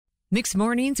Mixed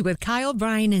Mornings with Kyle,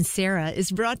 Brian, and Sarah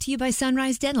is brought to you by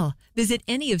Sunrise Dental. Visit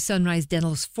any of Sunrise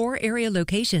Dental's 4 area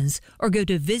locations or go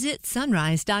to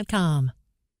visitsunrise.com.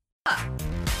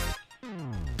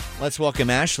 Let's welcome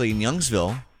Ashley in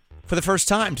Youngsville for the first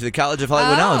time to the College of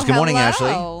Hollywood Knowledge. Good morning,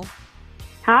 hello. Ashley.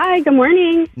 Hi, good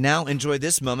morning. Now enjoy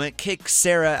this moment. Kick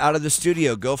Sarah out of the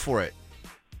studio. Go for it.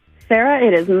 Sarah,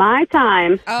 it is my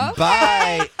time. Okay.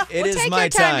 Bye. It Well, is take my your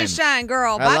time to shine,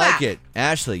 girl. I Bye-bye. like it.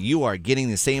 Ashley, you are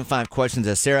getting the same 5 questions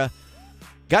as Sarah.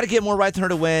 Got to get more right than her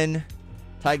to win.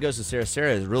 Tie goes to Sarah.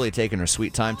 Sarah is really taking her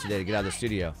sweet time today to get out of the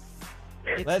studio.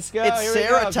 Let's go. It's Here we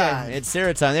Sarah go. time. Okay. It's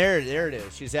Sarah time. There it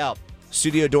is. She's out.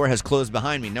 Studio door has closed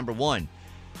behind me. Number 1.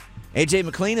 AJ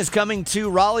McLean is coming to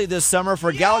Raleigh this summer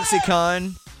for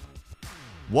GalaxyCon.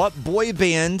 What boy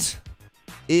band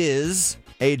is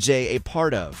AJ a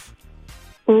part of?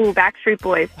 Ooh, Backstreet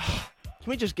Boys. Can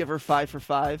we just give her 5 for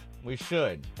 5? We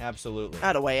should. Absolutely.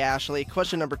 Out of way, Ashley.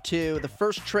 Question number 2. The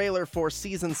first trailer for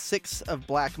season 6 of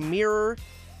Black Mirror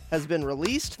has been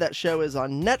released. That show is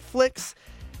on Netflix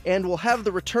and will have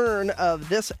the return of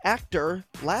this actor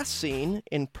last seen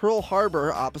in Pearl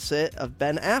Harbor opposite of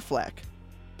Ben Affleck.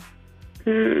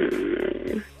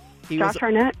 Josh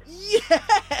Hartnett?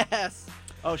 Yes!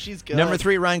 Oh, she's good. Number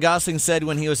 3, Ryan Gosling said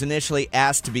when he was initially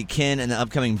asked to be Ken in the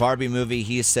upcoming Barbie movie,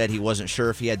 he said he wasn't sure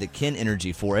if he had the Ken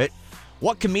energy for it.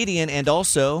 What comedian and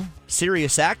also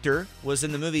serious actor was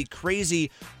in the movie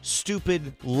Crazy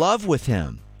Stupid Love with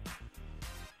him?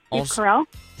 Steve Carell?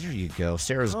 There you go.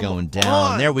 Sarah's Come going down.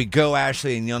 on. There we go,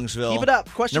 Ashley in Youngsville. Keep it up.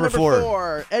 Question number Number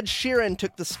 4. Ed Sheeran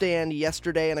took the stand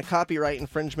yesterday in a copyright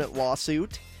infringement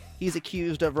lawsuit. He's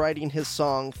accused of writing his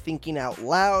song Thinking Out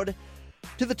Loud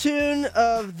to the tune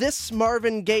of this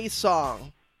Marvin Gaye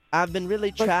song. I've been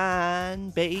really trying,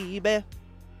 baby.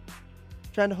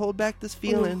 Trying to hold back this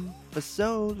feeling for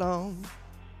so long.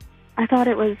 I thought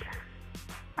it was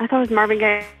Marvin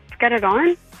Gaye. Get It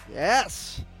On?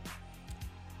 Yes.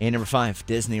 And number 5,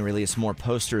 Disney released more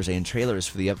posters and trailers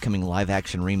for the upcoming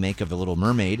live-action remake of The Little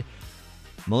Mermaid.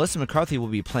 Melissa McCarthy will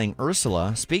be playing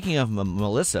Ursula. Speaking of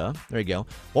Melissa, there you go.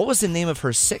 What was the name of her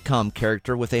sitcom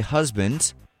character with a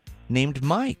husband named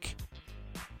Mike?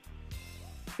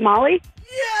 Molly?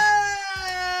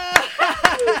 Yeah!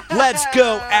 Let's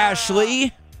go,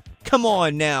 Ashley. Come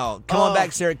on now. Come on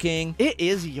back, Sarah King. It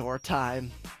is your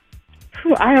time.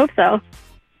 Whew, I hope so.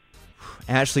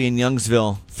 Ashley in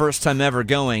Youngsville, first time ever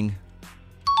going.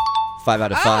 5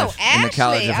 out of 5 in the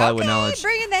College of Hollywood Knowledge.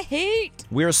 Bringing the heat.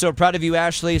 We are so proud of you,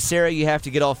 Ashley. Sarah, you have to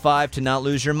get all 5 to not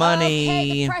lose your money.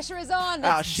 Okay, the pressure is on.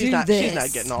 Let's She's do not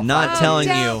this. getting all Not 5. telling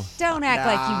don't, you. Don't act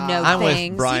like you know I'm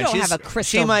things. with Brian. You don't have a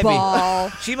crystal she might ball.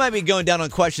 Be, she might be going down on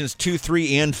questions 2,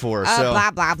 3, and 4. So. Blah,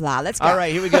 blah, blah. Let's go. All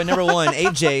right, here we go. Number 1,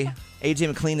 AJ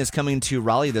McLean is coming to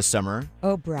Raleigh this summer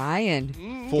Oh, Brian.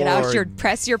 for, Get out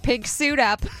press your pink suit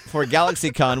up. for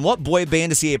GalaxyCon. What boy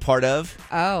band is he a part of?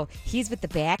 Oh, he's with the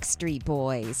Backstreet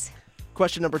Boys.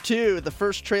 Question number 2. The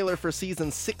first trailer for season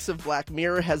 6 of Black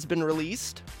Mirror has been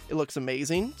released. It looks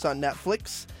amazing. It's on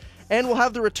Netflix. And we'll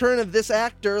have the return of this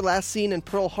actor last seen in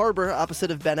Pearl Harbor opposite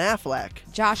of Ben Affleck.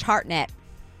 Josh Hartnett.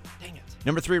 Dang it.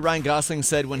 Number 3, Ryan Gosling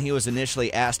said when he was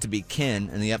initially asked to be Ken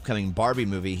in the upcoming Barbie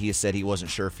movie, he said he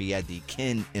wasn't sure if he had the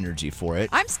Ken energy for it.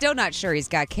 I'm still not sure he's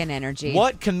got Ken energy.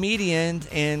 What comedian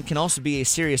and can also be a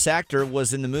serious actor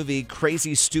was in the movie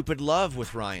Crazy Stupid Love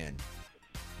with Ryan?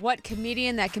 What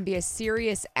comedian that can be a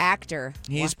serious actor?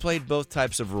 He's played both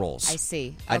types of roles. I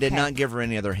see. I did Okay. not give her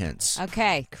any other hints.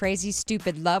 Okay, Crazy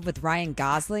Stupid Love with Ryan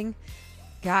Gosling.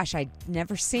 Gosh, I'd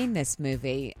never seen this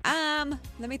movie. Let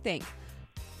me think.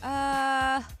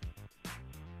 I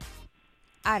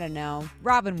don't know.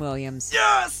 Robin Williams.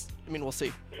 Yes! I mean, we'll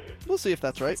see. We'll see if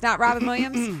that's right. It's not Robin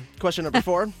Williams? Question number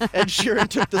 4. Ed Sheeran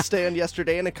took the stand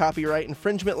yesterday in a copyright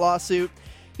infringement lawsuit.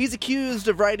 He's accused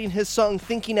of writing his song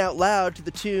Thinking Out Loud to the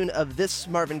tune of this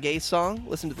Marvin Gaye song.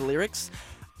 Listen to the lyrics.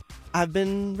 I've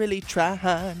been really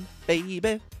trying,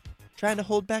 baby, trying to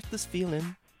hold back this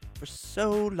feeling for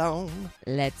so long.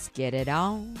 Let's get it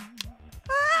on.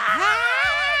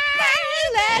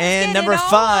 And number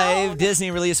 5, Disney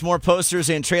released more posters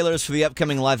and trailers for the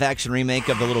upcoming live-action remake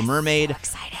of The Little Mermaid.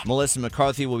 Excited. Melissa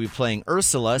McCarthy will be playing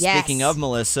Ursula. Yes. Speaking of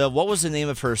Melissa, what was the name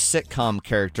of her sitcom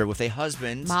character with a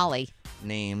husband Molly.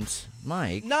 named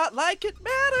Mike? Not like it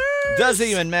matters. Doesn't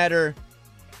even matter.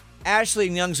 Ashley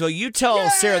in Youngsville, you tell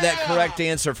Sarah that correct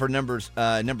answer for number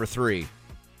 3.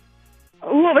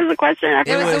 What was the question? I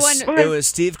It was forgot. the one- It was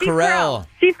Steve Carell.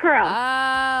 Steve Carell.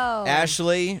 Oh.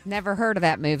 Ashley Never heard of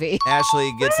that movie.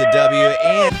 gets the W.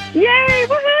 And Yay,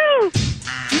 woohoo!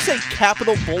 Did you say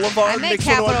Capitol Boulevard? I meant Mix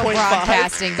Capital 101.5?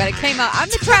 Broadcasting, but it came out. I'm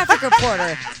the traffic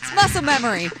reporter. It's muscle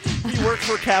memory. You work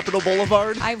for Capitol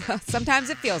Boulevard? Sometimes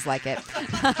it feels like it.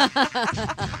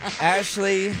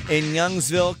 Ashley in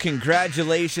Youngsville,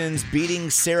 congratulations. Beating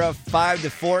Sarah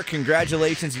 5-4.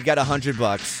 Congratulations. You got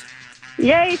 $100.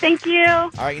 Yay, thank you.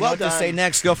 All right, you know Well what to done. say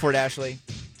next. Go for it, Ashley.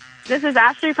 This is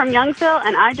Ashley from Youngsville,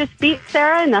 and I just beat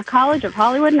Sarah in the College of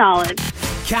Hollywood Knowledge.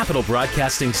 Capital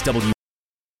Broadcasting's W.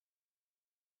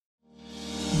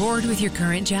 Bored with your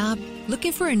current job?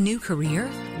 Looking for a new career?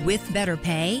 With better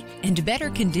pay and better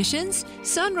conditions?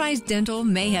 Sunrise Dental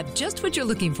may have just what you're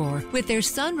looking for with their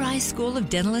Sunrise School of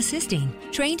Dental Assisting.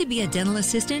 Trained to be a dental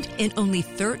assistant in only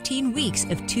 13 weeks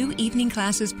of 2 evening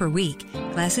classes per week.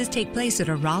 Classes take place at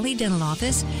a Raleigh dental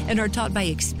office and are taught by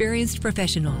experienced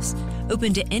professionals.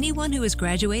 Open to anyone who has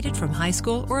graduated from high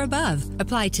school or above.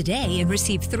 Apply today and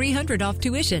receive $300 off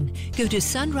tuition. Go to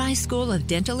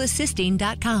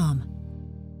sunriseschoolofdentalassisting.com.